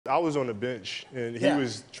I was on the bench, and he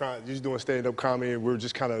was just doing stand-up comedy, and we were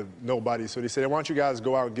just kind of nobody. So they said, why don't you guys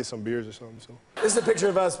go out and get some beers or something? So this is a picture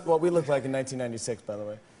of us, what we looked like in 1996, by the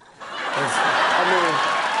way.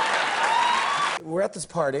 We're at this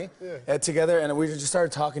party together, and we just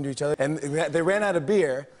started talking to each other, and they ran out of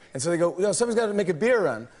beer, and so they go, yo, someone's got to make a beer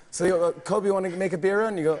run. So they go, Kobe, you want to make a beer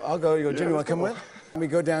run? You go, I'll go. You go, Jimmy, you want to come with? And we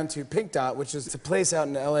go down to Pink Dot, which is a place out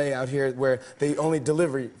in LA out here where they only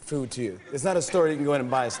deliver food to you. It's not a store you can go in and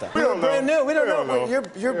buy stuff. We're brand new. We don't know.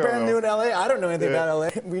 You're brand new in LA. I don't know anything about LA.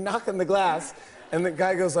 We knock on the glass, and the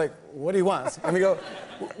guy goes like, what do you want? And we go,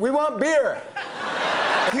 we want beer.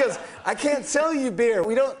 He goes, I can't sell you beer.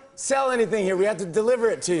 We don't sell anything here. We have to deliver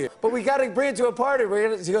it to you. But we got to bring it to a party.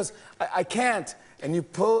 He goes, I can't. And you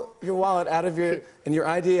pull your wallet out of your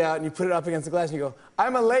ID out, and you put it up against the glass, and you go,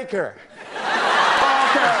 I'm a Laker.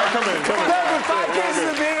 Come in. 5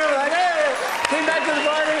 cases of beer, like, hey, came back to the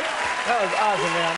party. That was awesome, man.